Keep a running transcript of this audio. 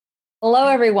Hello,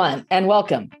 everyone, and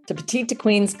welcome to Petite to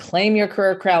Queen's Claim Your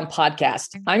Career Crown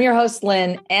podcast. I'm your host,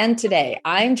 Lynn, and today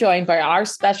I'm joined by our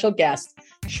special guest,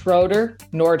 Schroeder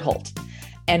Nordholt.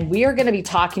 And we are going to be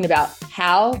talking about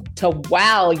how to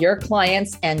wow your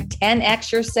clients and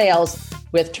 10x your sales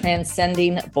with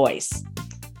transcending voice.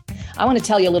 I want to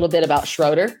tell you a little bit about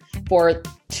Schroeder. For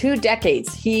 2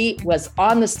 decades, he was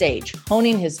on the stage,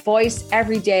 honing his voice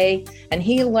every day, and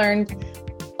he learned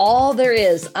all there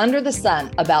is under the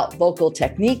sun about vocal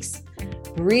techniques,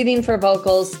 breathing for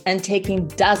vocals, and taking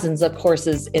dozens of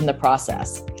courses in the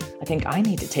process. I think I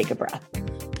need to take a breath.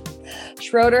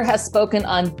 Schroeder has spoken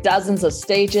on dozens of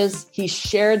stages. He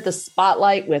shared the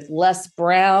spotlight with Les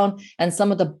Brown and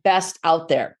some of the best out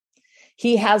there.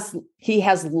 He has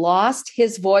lost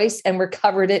his voice and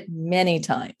recovered it many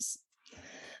times.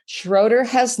 Schroeder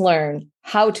has learned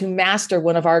how to master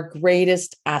one of our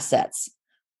greatest assets,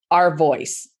 our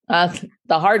voice,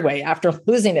 the hard way after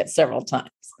losing it several times.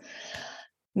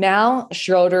 Now,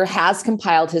 Schroeder has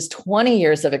compiled his 20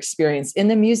 years of experience in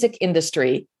the music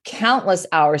industry, countless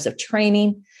hours of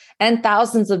training, and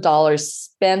thousands of dollars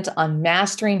spent on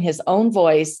mastering his own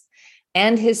voice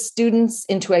and his students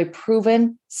into a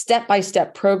proven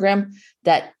step-by-step program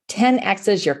that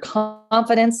 10x's your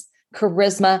confidence,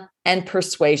 charisma, and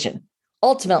persuasion.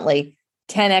 Ultimately,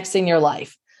 10xing your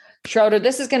life. Schroeder,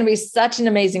 this is going to be such an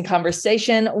amazing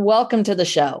conversation. Welcome to the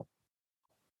show.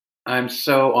 I'm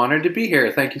so honored to be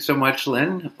here. Thank you so much,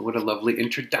 Lynn. What a lovely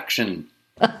introduction.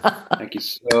 Thank you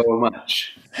so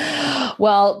much.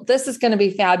 Well, this is going to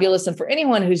be fabulous. And for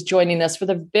anyone who's joining us for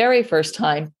the very first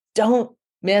time, don't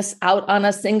miss out on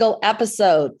a single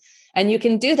episode. And you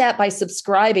can do that by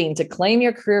subscribing to Claim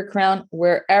Your Career Crown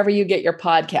wherever you get your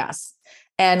podcasts.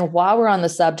 And while we're on the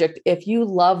subject, if you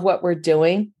love what we're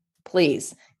doing,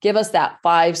 please give us that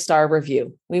 5-star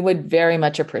review. We would very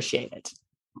much appreciate it.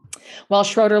 Well,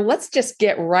 Schroeder, let's just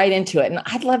get right into it. And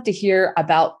I'd love to hear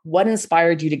about what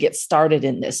inspired you to get started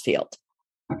in this field.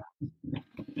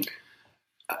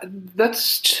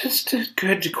 That's just a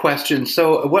good question.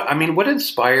 So what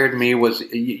inspired me was,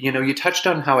 you touched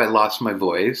on how I lost my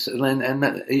voice, and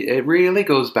it really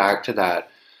goes back to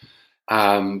that.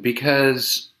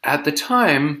 Because at the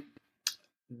time,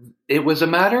 it was a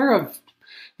matter of,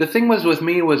 the thing was with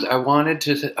me was I wanted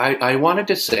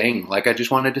to sing, like I just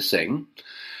wanted to sing,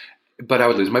 but I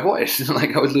would lose my voice.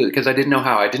 Like I would lose, because I didn't know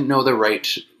how. I didn't know the right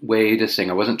way to sing.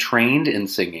 I wasn't trained in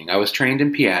singing. I was trained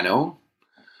in piano,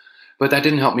 but that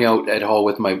didn't help me out at all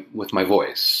with my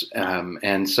voice.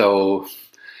 And so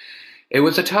it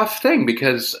was a tough thing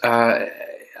because I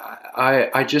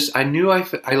knew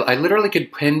I literally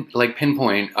could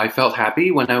pinpoint. I felt happy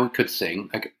when I could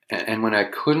sing, and when I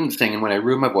couldn't sing, and when I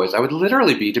ruined my voice, I would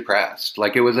literally be depressed.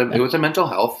 Like it was a mental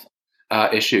health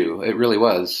issue. It really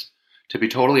was, to be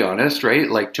totally honest, right?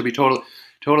 Like to be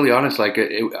totally honest, like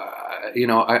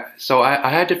so I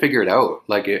had to figure it out.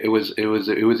 Like it was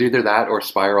either that or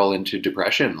spiral into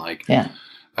depression. Like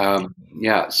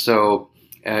So.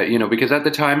 Because at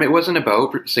the time it wasn't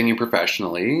about singing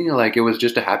professionally. Like it was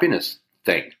just a happiness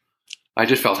thing. I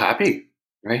just felt happy,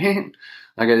 right?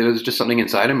 Like it was just something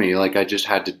inside of me. Like So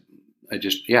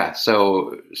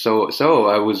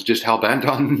I was just hell bent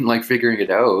on like figuring it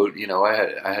out.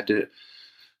 I had to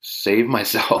save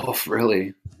myself.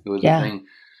 Really, it was a thing.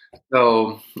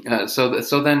 So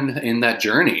then in that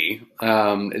journey,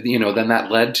 then that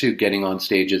led to getting on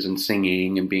stages and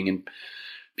singing and being in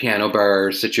piano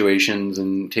bar situations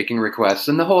and taking requests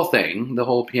and the whole thing, the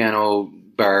whole piano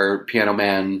bar, piano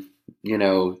man,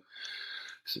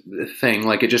 thing.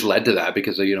 Like it just led to that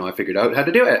because, I figured out how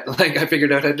to do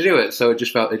it. So it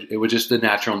just felt, it was just the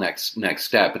natural next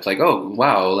step. It's like, oh,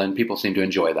 wow. And people seem to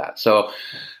enjoy that. So,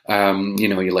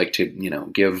 you like to,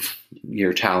 give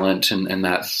your talent and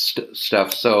that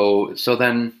stuff. So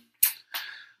then,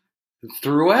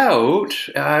 throughout,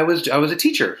 I was a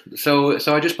teacher, so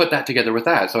I just put that together with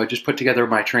that. So I just put together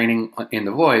my training in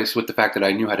the voice with the fact that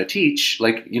I knew how to teach.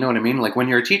 Like, you know what I mean? Like when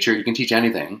you're a teacher, you can teach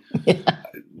anything. Yeah.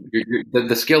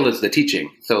 The skill is the teaching.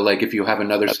 So like if you have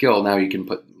another skill, now you can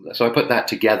put. So I put that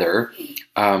together.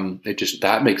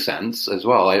 That makes sense as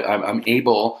well. I'm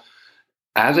able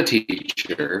as a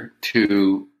teacher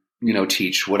to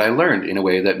teach what I learned in a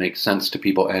way that makes sense to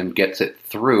people and gets it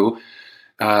through.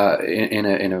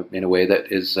 In a way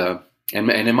that is, and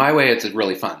in my way, it's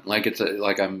really fun. Like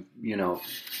I'm,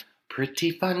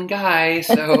 pretty fun guy.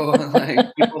 So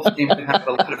like people seem to have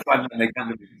a lot of fun when they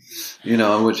come to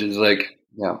me, which is like,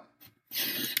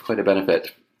 quite a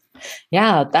benefit.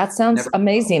 Yeah, that sounds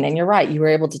amazing. And you're right. You were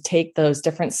able to take those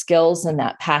different skills and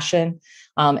that passion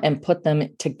and put them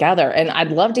together. And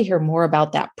I'd love to hear more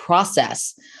about that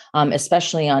process,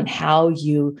 especially on how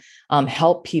you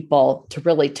help people to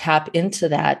really tap into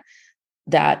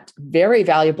that very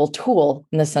valuable tool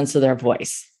in the sense of their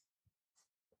voice.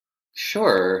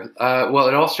 Sure. Well,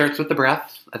 it all starts with the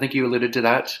breath. I think you alluded to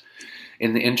that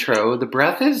in the intro. The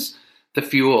breath is the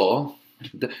fuel.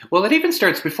 Well, it even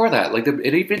starts before that.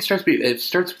 It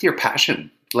starts with your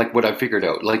passion. Like what I've figured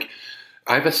out. Like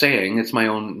I have a saying. It's my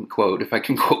own quote. If I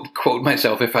can quote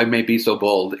myself, if I may be so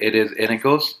bold, it is, and it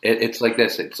goes. It's like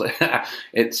this. It's like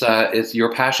it's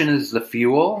your passion is the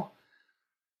fuel,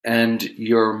 and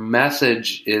your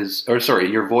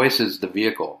your voice is the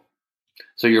vehicle.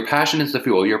 So your passion is the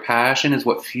fuel. Your passion is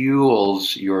what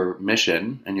fuels your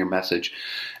mission and your message,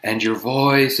 and your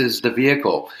voice is the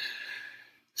vehicle.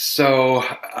 So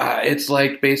it's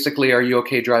like basically, are you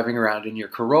okay driving around in your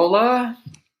Corolla,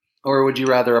 or would you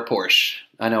rather a Porsche?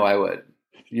 I know I would.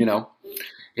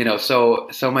 So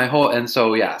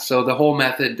the whole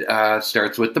method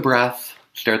starts with the breath.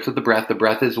 The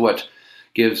breath is what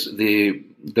gives the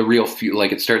real fuel.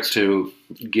 Like it starts to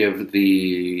give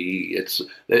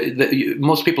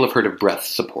most people have heard of breath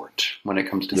support when it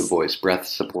comes to the voice. Breath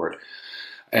support.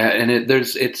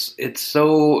 It's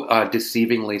so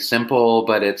deceivingly simple,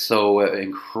 but it's so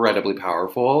incredibly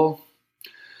powerful.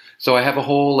 So I have a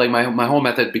whole my whole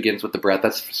method begins with the breath.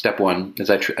 That's step one. Is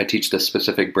I teach this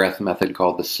specific breath method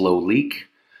called the slow leak,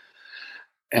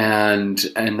 and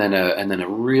then a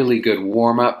really good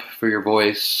warm up for your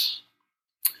voice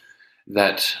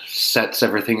that sets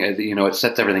everything. It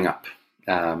sets everything up.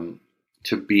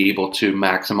 To be able to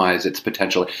maximize its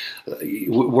potential.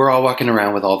 We're all walking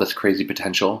around with all this crazy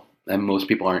potential, and most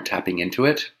people aren't tapping into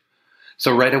it.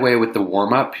 So right away with the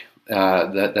warm-up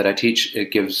that I teach,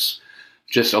 it gives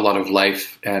just a lot of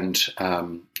life and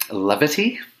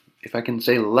levity, if I can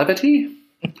say levity,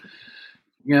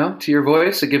 to your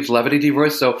voice. It gives levity to your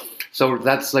voice. So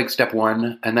that's like step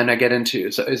one. And then I get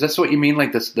into, so is this what you mean?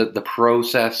 Like this, the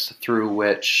process through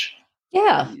which...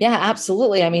 Yeah,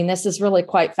 absolutely. I mean, this is really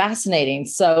quite fascinating.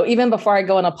 So even before I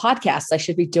go on a podcast, I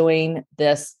should be doing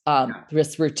this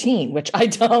routine, which I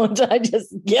don't. I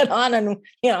just get on and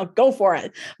go for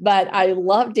it. But I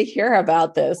love to hear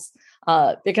about this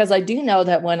because I do know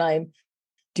that when I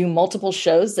do multiple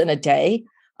shows in a day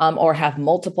or have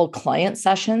multiple client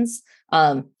sessions,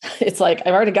 it's like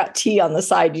I've already got tea on the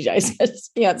side. You guys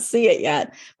just can't see it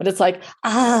yet, but it's like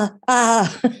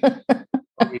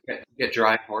You get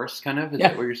dry horse, kind of? Is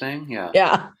that what you're saying? Yeah.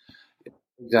 Yeah.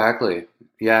 Exactly.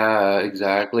 Yeah,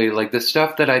 exactly. Like the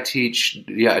stuff that I teach,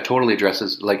 it totally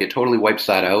addresses, like it totally wipes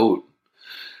that out,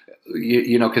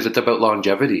 because it's about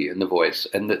longevity in the voice.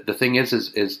 And the thing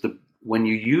is when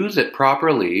you use it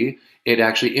properly, it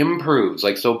actually improves.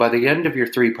 Like, so by the end of your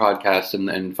 3 podcasts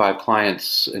and 5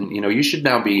 clients, and, you should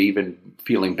now be even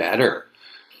feeling better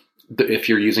if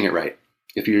you're using it right.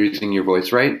 If you're using your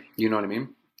voice right, you know what I mean?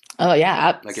 Oh,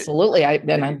 yeah, absolutely.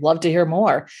 I'd love to hear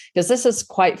more because this is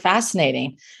quite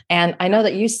fascinating. And I know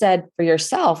that you said for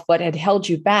yourself, what had held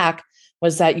you back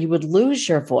was that you would lose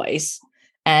your voice.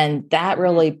 And that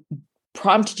really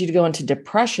prompted you to go into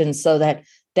depression so that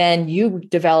then you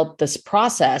developed this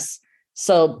process.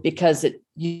 So because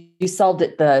you solved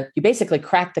it, you basically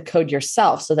cracked the code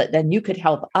yourself so that then you could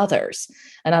help others.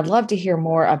 And I'd love to hear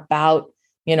more about,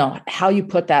 how you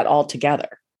put that all together.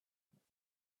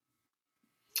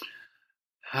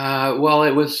 Well,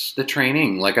 it was the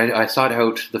training. Like I sought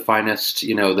out the finest,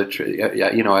 I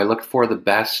looked for the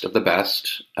best of the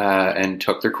best, and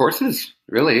took their courses.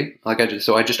 Really, I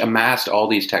just amassed all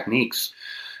these techniques,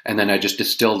 and then I just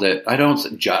distilled it. I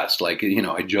don't just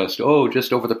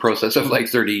just over the process of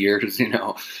 30 years,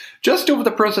 just over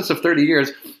the process of 30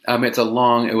 years. It was a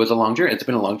long journey. It's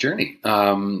been a long journey,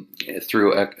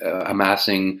 through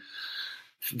amassing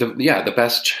the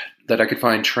best that I could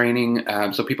find training.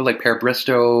 So people like Per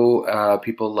Bristow,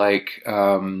 people like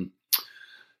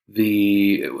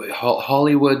the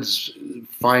Hollywood's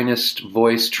finest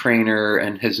voice trainer,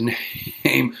 and his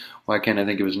name, why can't I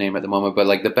think of his name at the moment, but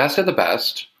like the best of the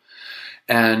best.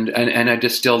 And I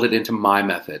distilled it into my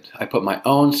method. I put my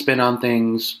own spin on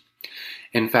things.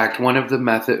 In fact, one of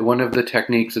the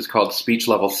techniques is called speech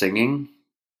level singing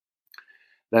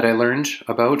that I learned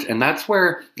about. And that's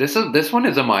where this one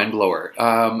is a mind blower.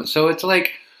 So it's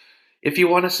like, if you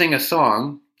want to sing a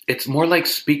song, it's more like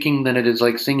speaking than it is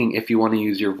like singing if you want to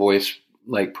use your voice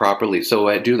properly. So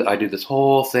I do this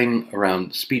whole thing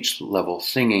around speech level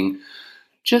singing.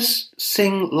 Just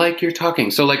sing like you're talking.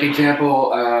 So example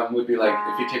would be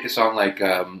if you take a song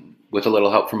With a Little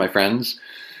Help from My Friends.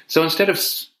 So instead of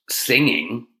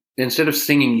singing,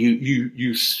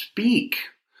 you speak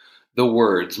the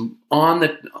words on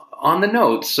the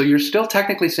notes. So you're still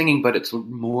technically singing, but it's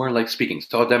more like speaking.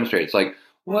 So I'll demonstrate. It's like,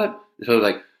 what?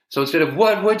 So instead of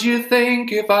what would you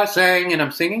think if I sang and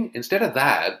I'm singing, instead of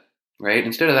that, right?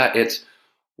 Instead of that, it's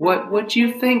what would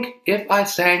you think if I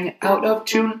sang out of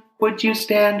tune? Would you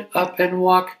stand up and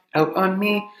walk out on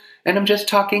me? And I'm just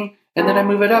talking, and then I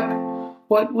move it up.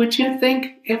 What would you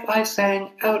think if I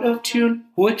sang out of tune?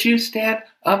 Would you stand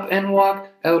up and walk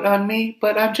out on me?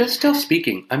 But I'm just still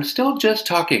speaking. I'm still just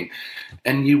talking.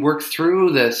 And you work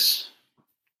through this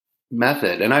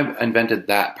method, and I've invented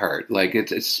that part. Like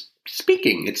it's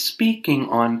speaking. It's speaking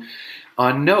on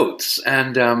notes,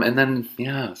 and then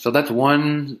so that's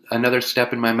another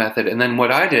step in my method. And then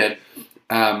what I did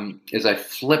is I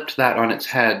flipped that on its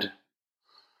head.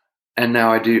 And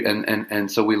now I do, and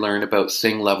so we learned about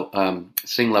sing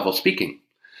level speaking.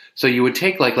 So you would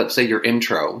take, like, let's say your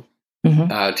intro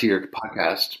to your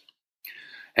podcast,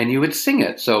 and you would sing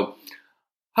it. So,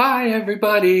 hi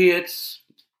everybody, it's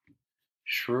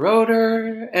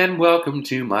Schroeder, and welcome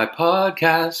to my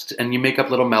podcast. And you make up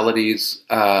little melodies,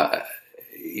 and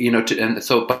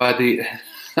so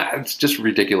it's just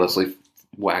ridiculously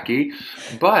wacky,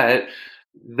 but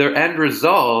the end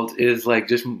result is like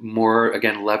just more,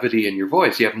 again, levity in your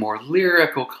voice. You have more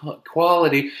lyrical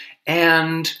quality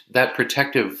and that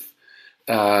protective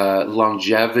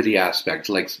longevity aspect,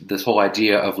 like this whole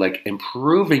idea of like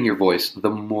improving your voice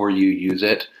the more you use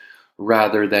it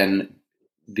rather than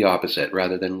the opposite,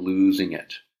 rather than losing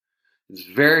it. It's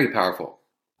very powerful.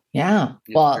 Yeah,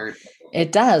 well,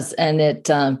 it does. And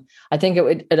I think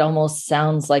it almost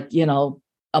sounds like,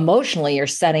 emotionally you're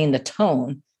setting the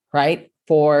tone, right?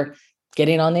 For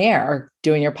getting on the air or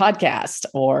doing your podcast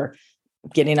or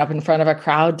getting up in front of a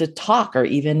crowd to talk, or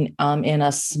even in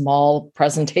a small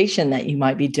presentation that you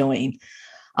might be doing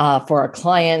for a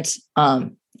client,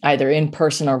 either in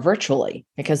person or virtually,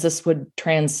 because this would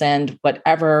transcend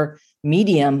whatever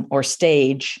medium or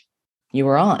stage you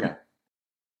were on.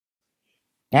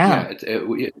 Yeah.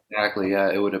 Exactly.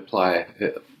 Yeah, it would apply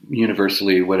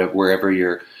universally, wherever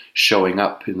you're showing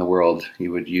up in the world,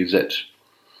 you would use it.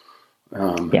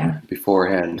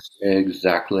 Beforehand.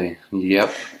 Exactly.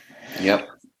 Yep. Yeah.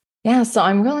 So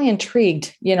I'm really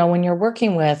intrigued, when you're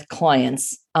working with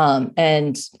clients,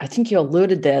 and I think you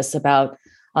alluded this about,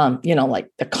 like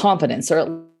the confidence, or at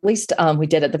least we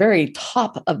did at the very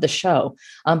top of the show.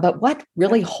 But what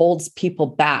really holds people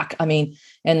back? I mean,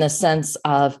 in the sense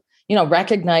of,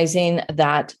 recognizing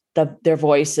that their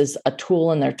voice is a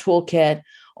tool in their toolkit,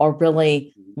 or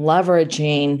really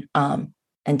leveraging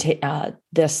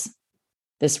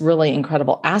this really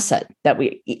incredible asset that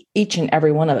we each and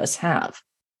every one of us have.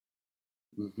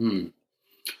 Mm-hmm.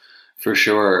 For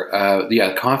sure.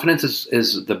 Confidence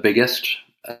is the biggest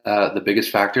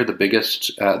factor,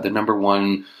 the number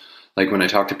one. Like when I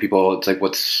talk to people, it's like,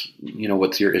 what's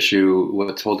your issue?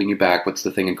 What's holding you back? What's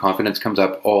the thing? And confidence comes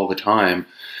up all the time.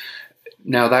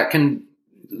 Now that can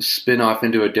spin off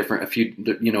into a few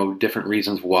different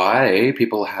reasons why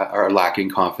people are lacking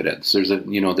confidence. There's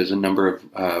a number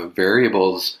of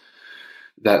variables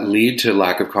that lead to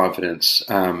lack of confidence,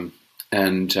 and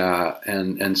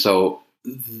so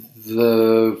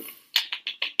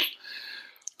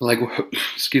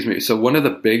excuse me. So one of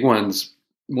the big ones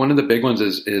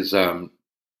is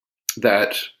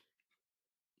that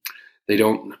they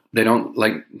don't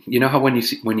like, how when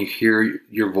you hear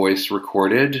your voice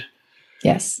recorded.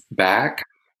 Yes. Back,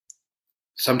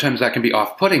 sometimes that can be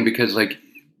off-putting because, like,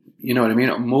 you know what I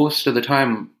mean? Most of the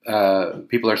time,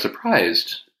 people are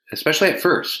surprised, especially at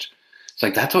first. It's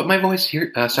like, that's what my voice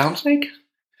sounds like?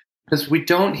 Because we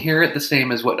don't hear it the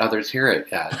same as what others hear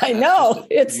it as. I know.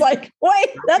 It's like, wait,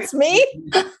 that's me?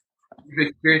 You've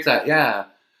experienced that, yeah.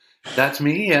 That's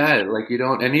me, yeah. Like, you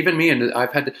don't, and even me, and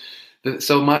I've had to,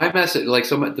 so my message, like,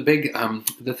 so the big,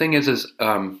 the thing is,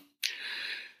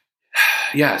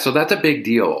 yeah, so that's a big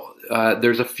deal.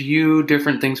 There's a few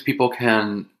different things people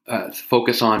can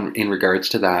focus on in regards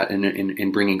to that,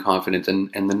 in bringing confidence,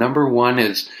 and the number one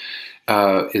is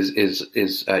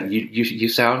you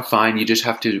sound fine. You just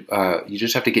have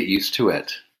to get used to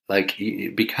it, like,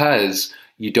 because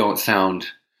you don't sound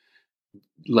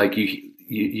like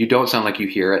you don't sound like you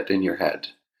hear it in your head,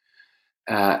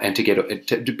 and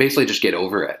to basically just get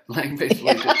over it, like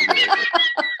basically just to get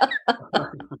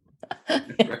over it.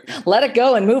 Let it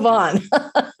go and move on.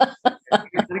 Kind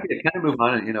of move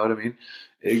on, you know what I mean?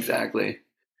 Exactly.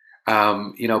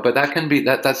 But that can be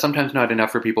that's sometimes not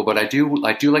enough for people. But I do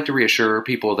like to reassure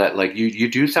people that, like, you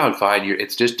do sound fine.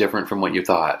 It's just different from what you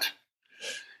thought.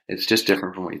 You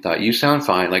sound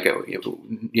fine. Like,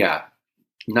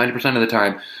 90% of the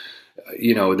time,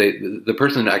 the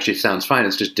person actually sounds fine.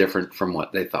 It's just different from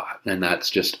what they thought. And that's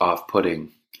just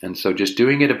off-putting. And so just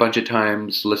doing it a bunch of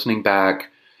times, listening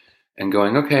back and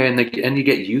going, okay. And you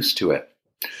get used to it.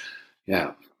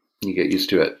 Yeah. You get used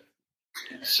to it.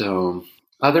 So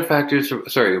other factors,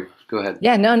 sorry, go ahead.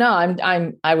 Yeah, no,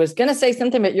 I was going to say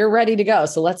something, but you're ready to go.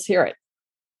 So let's hear it.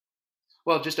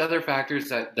 Well, just other factors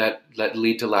that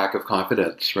lead to lack of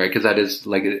confidence, right? Because that is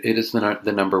like, it is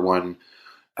the number one.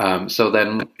 So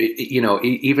then,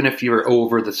 even if you're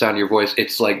over the sound of your voice,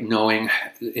 it's like knowing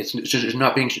it's just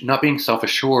not being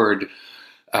self-assured.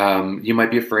 You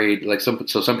might be afraid, like some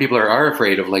people are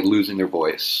afraid of like losing their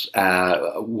voice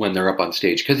when they're up on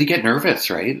stage because you get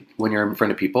nervous, right? When you're in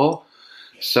front of people.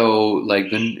 So like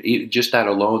just that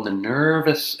alone, the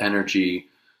nervous energy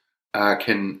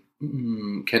can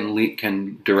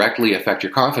directly affect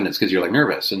your confidence because you're like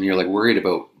nervous and you're like worried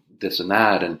about this and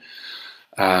that. And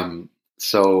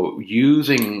so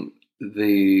using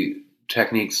the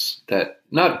techniques that,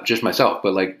 not just myself,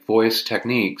 but like voice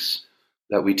techniques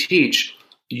that we teach,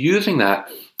 using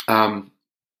that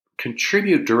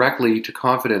contribute directly to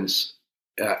confidence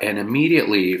and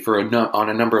immediately on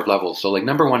a number of levels. So like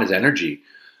number one is energy.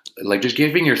 Like just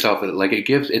giving yourself, like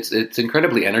it's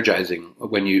incredibly energizing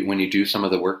when you do some of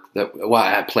the work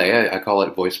at play. I call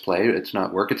it voice play. It's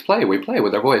not work, it's play. We play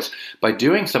with our voice. By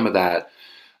doing some of that,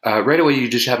 right away you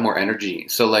just have more energy.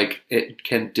 So like it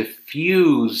can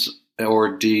diffuse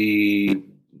or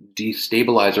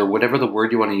destabilize, or whatever the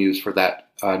word you want to use for that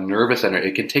nervous energy.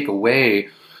 It can take away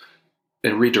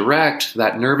and redirect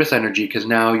that nervous energy because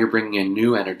now you're bringing in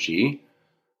new energy,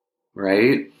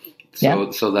 right?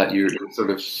 So that you're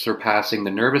sort of surpassing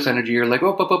the nervous energy. You're like,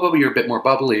 oh, you're a bit more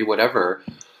bubbly, whatever.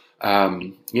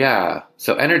 So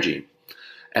energy.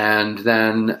 And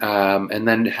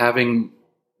then having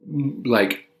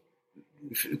like,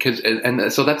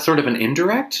 so that's sort of an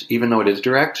indirect, even though it is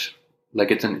direct, like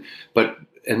the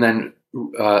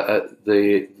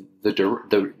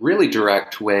really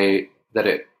direct way that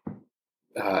it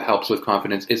helps with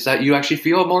confidence is that you actually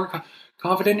feel more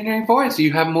confident in your voice.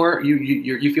 You have more,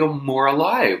 you feel more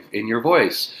alive in your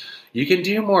voice. You can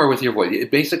do more with your voice.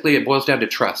 Basically, it boils down to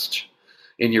trust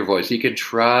in your voice. You can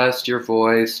trust your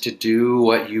voice to do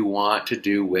what you want to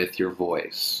do with your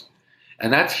voice.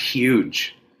 And that's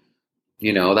huge.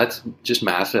 That's just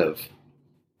massive.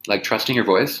 Like trusting your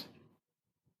voice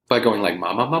by going like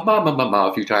ma ma ma ma ma ma ma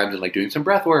a few times and like doing some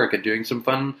breath work and doing some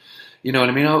fun, you know what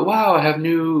I mean? Oh, wow, I have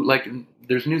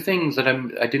there's new things that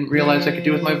I didn't realize I could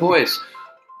do with my voice.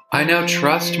 I now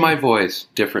trust my voice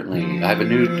differently. I have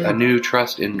a new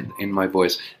trust in my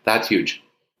voice. That's huge.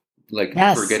 Like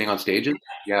for getting on stages.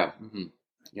 Yeah. Mm-hmm.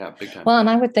 Yeah, big time. Well, and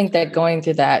I would think that going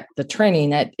through the training,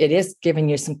 that it is giving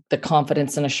you the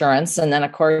confidence and assurance. And then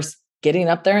of course, getting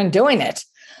up there and doing it.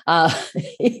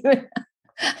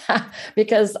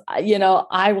 Because,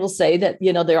 I will say that,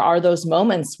 there are those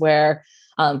moments where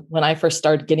when I first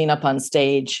started getting up on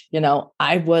stage,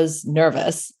 I was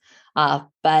nervous, but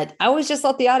I always just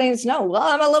let the audience know, well,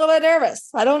 I'm a little bit nervous.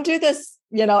 I don't do this,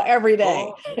 every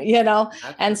day,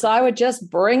 and so I would just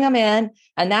bring them in,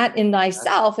 and that in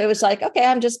myself, it was like, okay,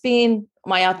 I'm just being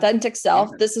my authentic self.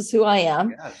 This is who I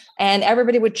am. And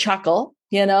everybody would chuckle,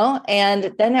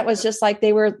 and then it was just like,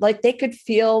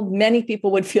 many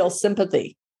people would feel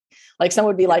sympathy. Like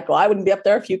someone would be like, well, I wouldn't be up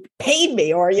there if you paid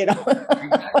me, or,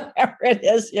 whatever it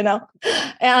is,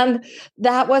 and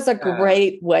that was a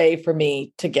great way for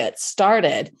me to get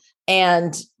started.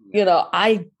 And,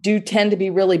 I do tend to be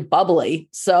really bubbly.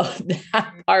 So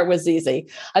that part was easy.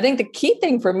 I think the key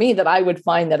thing for me that I would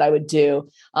find that I would do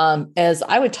is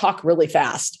I would talk really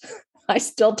fast. I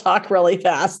still talk really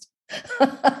fast.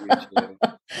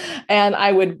 And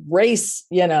I would race,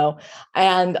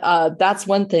 and that's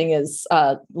one thing is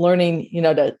learning,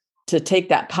 to take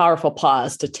that powerful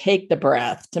pause, to take the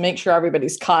breath, to make sure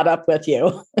everybody's caught up with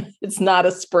you. It's not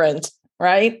a sprint,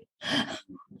 right?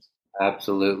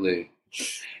 Absolutely.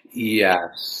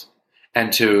 Yes.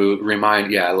 And to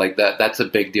remind, like that's a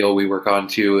big deal we work on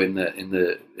too in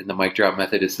the mic drop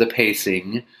method is the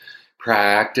pacing.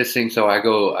 Practicing. So I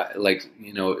go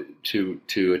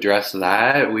to address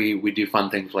that. We do fun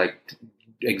things like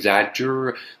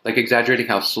exaggerating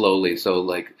how slowly. So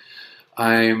like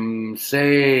I'm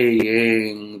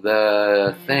saying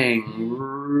the thing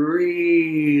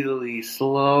really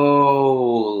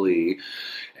slowly.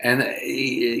 And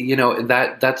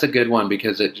that's a good one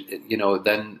because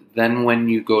then when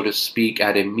you go to speak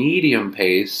at a medium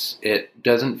pace, it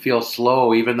doesn't feel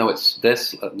slow, even though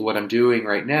it's what I'm doing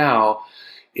right now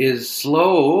is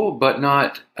slow, but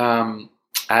not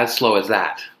as slow as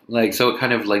that. Like, so it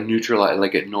kind of like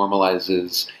it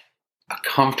normalizes a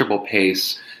comfortable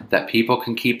pace that people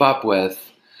can keep up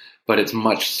with, but it's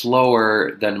much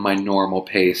slower than my normal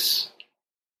pace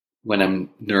when I'm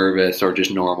nervous or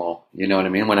just normal. You know what I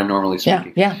mean? When I'm normally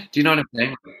speaking. Yeah. Do you know what I'm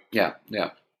saying? Yeah.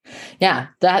 Yeah. Yeah.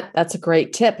 That's a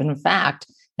great tip. In fact,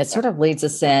 it sort of leads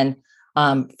us in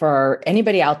for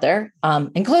anybody out there,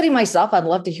 including myself. I'd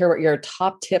love to hear what your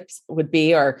top tips would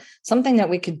be, or something that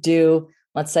we could do.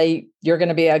 Let's say you're going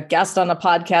to be a guest on a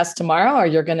podcast tomorrow, or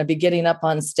you're going to be getting up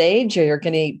on stage, or you're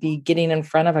going to be getting in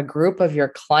front of a group of your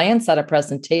clients at a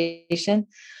presentation.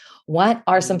 What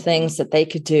are some things that they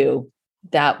could do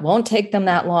that won't take them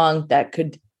that long, that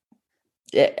could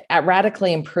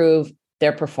radically improve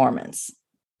their performance?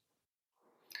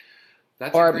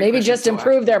 Or maybe just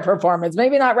improve their performance.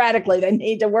 Maybe not radically. They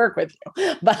need to work with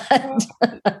you. But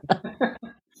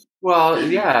well,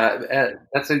 yeah,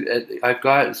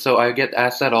 I get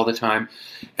asked that all the time,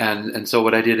 and so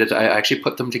what I did is I actually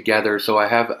put them together. So I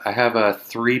have a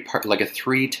 3-part, like a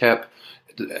 3-tip.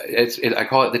 I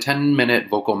call it the 10-minute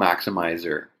vocal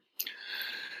maximizer.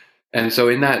 And so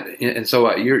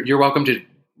you're welcome to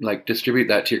like distribute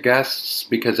that to your guests,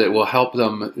 because it will help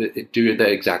them do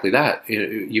exactly that.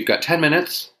 You've got 10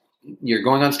 minutes. You're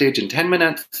going on stage in 10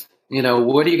 minutes.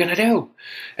 What are you going to do?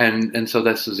 And so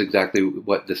this is exactly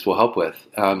what this will help with.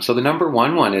 So the number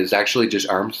one is actually just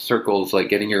arm circles, like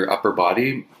getting your upper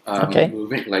body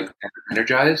moving, like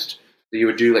energized. So you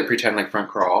would do like pretend like front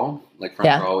crawl with,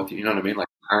 you know what I mean? Like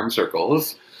arm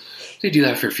circles. So you do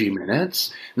that for a few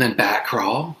minutes, and then back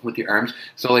crawl with your arms.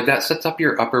 So like that sets up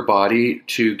your upper body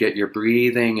to get your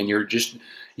breathing and your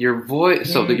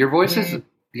voice. So that your voice is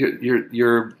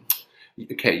your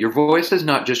voice is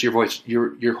not just your voice.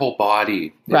 Your whole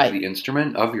body is the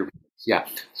instrument of your voice. Yeah.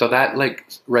 So that like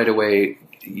right away,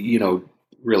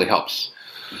 really helps.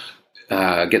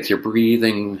 Gets your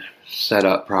breathing set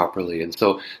up properly, and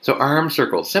so arm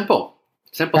circles, simple,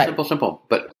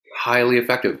 but highly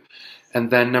effective. And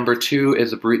then number 2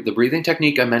 is the breathing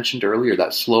technique I mentioned earlier,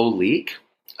 that slow leak.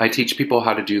 I teach people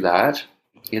how to do that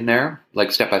in there,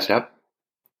 like step by step.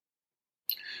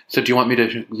 So do you want me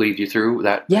to lead you through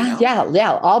that? Yeah.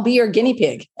 I'll be your guinea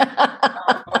pig.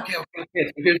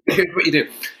 Okay. Here's what you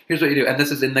do. And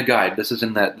this is in the guide. This is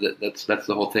in that's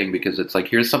the whole thing, because it's like,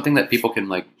 here's something that people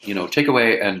can take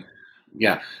away, and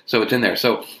so it's in there.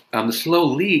 So the slow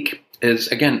leak is,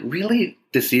 again, really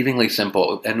deceivingly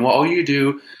simple. And all you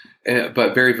do,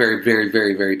 but very, very, very,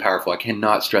 very, very powerful. I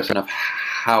cannot stress enough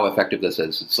how effective this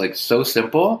is. It's like so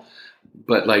simple,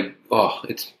 but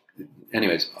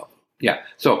anyways. Yeah.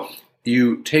 So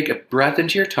you take a breath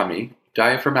into your tummy,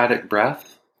 diaphragmatic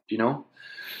breath,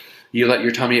 you let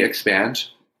your tummy expand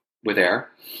with air.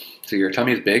 So your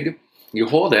tummy is big. You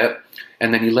hold it,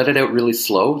 and then you let it out really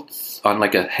slow on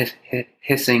like a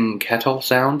hissing kettle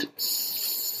sound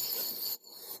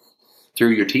through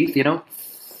your teeth,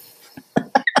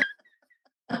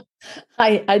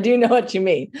 I do know what you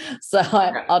mean. So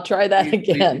I'll try that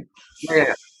again.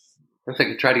 Yeah. Let's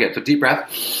try it again. So deep breath.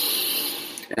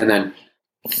 And then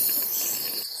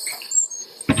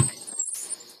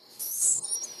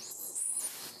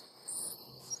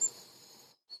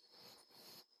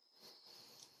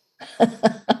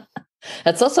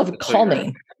it's also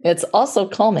calming. It's also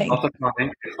calming.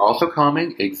 It's also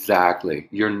calming. Exactly.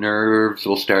 Your nerves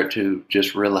will start to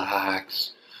just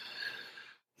relax.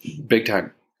 Big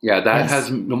time. Yeah, that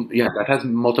has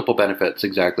multiple benefits.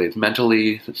 Exactly. It's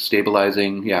mentally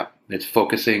stabilizing. Yeah, it's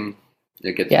focusing.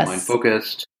 It gets the mind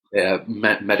focused.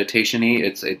 Meditation-y.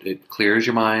 It clears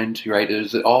your mind. Right.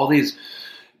 There's all these,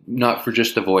 not for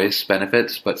just the voice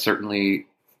benefits, but certainly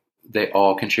they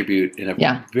all contribute in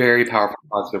a very powerful,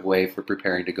 positive way for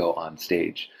preparing to go on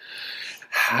stage.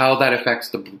 How that affects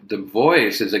the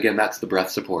voice is, again, that's the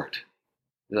breath support.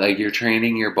 Like, you're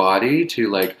training your body to,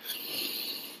 like,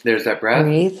 there's that breath.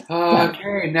 Breathe.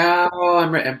 Okay, now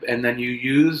I'm ready. And then you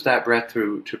use that breath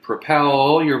to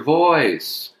propel your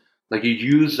voice. Like, you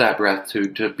use that breath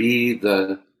to be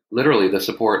literally the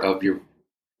support of you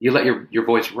let your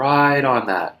voice ride on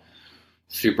that.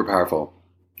 Super powerful.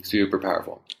 Super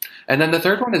powerful. And then the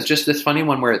third one is just this funny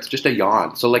one where it's just a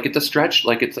yawn. So like it's a stretch,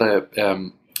 like it's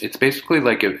it's basically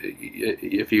like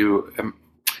if you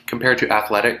compare it to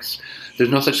athletics,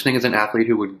 there's no such thing as an athlete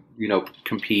who would,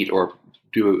 compete or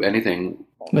do anything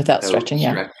without stretching.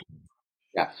 Yeah.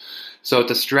 So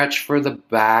it's a stretch for the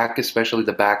back, especially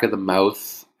the back of the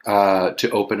mouth, to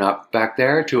open up back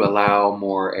there to allow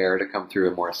more air to come through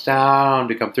and more sound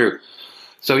to come through.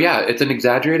 So yeah, it's an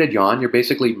exaggerated yawn. You're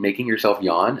basically making yourself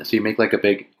yawn. So you make like a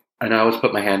big, and I always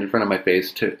put my hand in front of my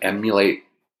face to emulate,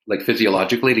 like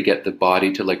physiologically, to get the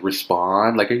body to like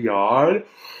respond like a yawn.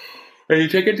 And you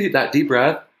take that deep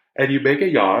breath and you make a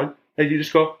yawn. and you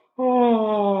just go, oh,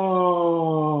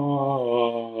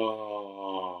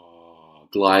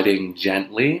 gliding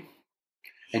gently.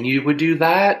 And you would do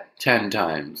that 10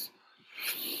 times.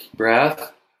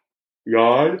 Breath,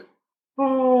 yawn,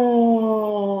 oh.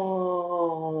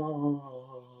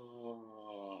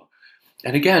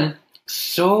 And again,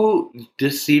 so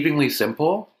deceivingly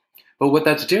simple, but what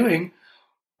that's doing,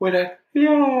 when I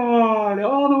yawn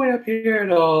all the way up here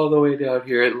and all the way down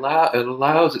here, it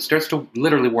allows, it starts to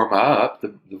literally warm up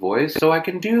the voice, so I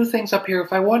can do things up here.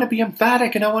 If I want to be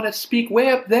emphatic and I want to speak way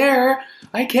up there,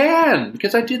 I can,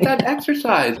 because I did that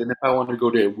exercise. And if I want to go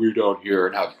way down here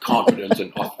and have confidence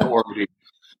and authority,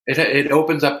 it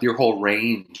opens up your whole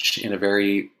range in a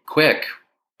very quick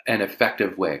and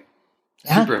effective way.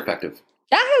 Yeah. Super effective.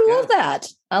 Yeah, I love that.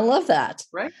 I love that.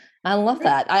 Right? I love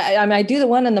that. I mean, I do the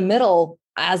one in the middle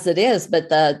as it is, but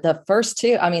the first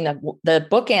two, I mean, the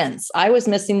bookends, I was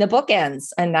missing the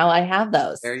bookends and now I have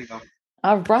those. There you go.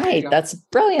 All right. That's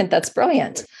brilliant. That's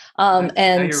brilliant. And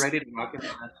now you're ready to walk into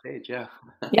that stage. Yeah.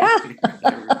 Yeah.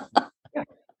 Yeah.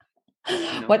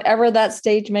 Whatever that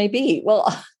stage may be.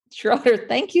 Well, Schroeder,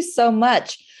 thank you so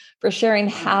much for sharing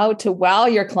how to wow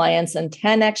your clients and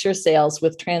 10x your sales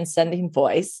with transcending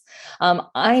voice.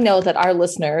 I know that our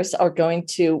listeners are going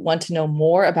to want to know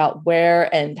more about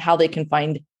where and how they can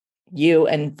find you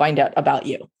and find out about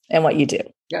you and what you do.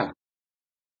 Yeah.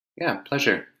 Yeah,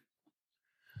 pleasure.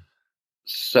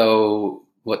 So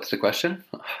what's the question?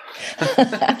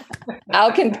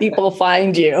 How can people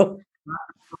find you?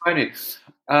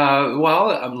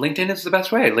 LinkedIn is the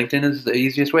best way. LinkedIn is the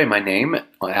easiest way. My name,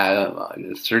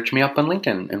 search me up on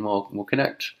LinkedIn and we'll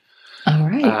connect. All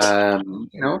right. I mean,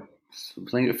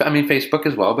 Facebook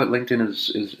as well, but LinkedIn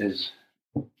is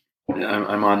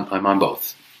I'm on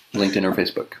both LinkedIn or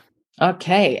Facebook.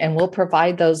 Okay. And we'll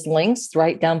provide those links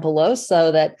right down below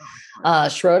so that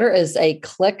Schroeder is a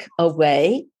click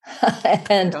away.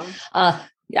 And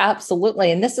absolutely.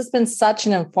 And this has been such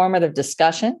an informative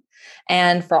discussion.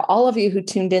 And for all of you who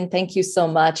tuned in, thank you so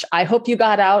much. I hope you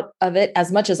got out of it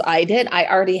as much as I did. I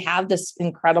already have this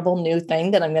incredible new thing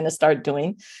that I'm going to start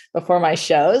doing before my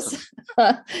shows.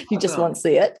 You just won't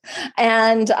see it.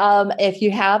 And if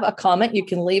you have a comment, you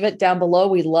can leave it down below.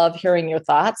 We love hearing your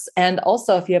thoughts. And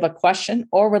also, if you have a question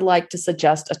or would like to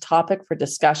suggest a topic for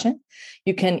discussion,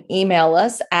 you can email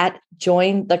us at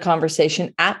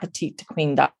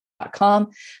jointheconversation@petitetoqueen.com.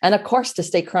 And of course, to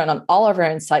stay current on all of our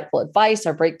insightful advice,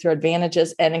 our breakthrough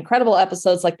advantages, and incredible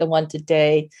episodes like the one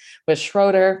today with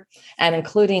Schroeder, and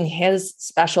including his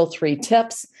special 3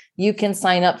 tips, you can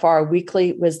sign up for our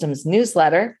weekly Wisdoms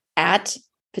newsletter at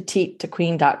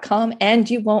petitetoqueen.com, and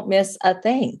you won't miss a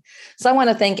thing. So I want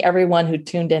to thank everyone who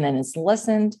tuned in and has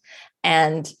listened.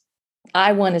 And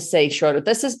I want to say, Schroeder,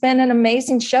 this has been an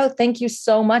amazing show. Thank you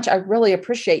so much. I really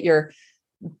appreciate your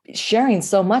sharing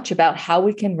so much about how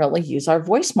we can really use our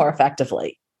voice more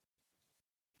effectively.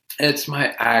 It's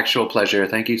my actual pleasure.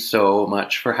 Thank you so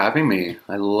much for having me.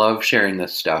 I love sharing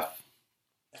this stuff.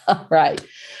 All right.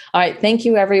 Thank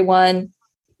you, everyone.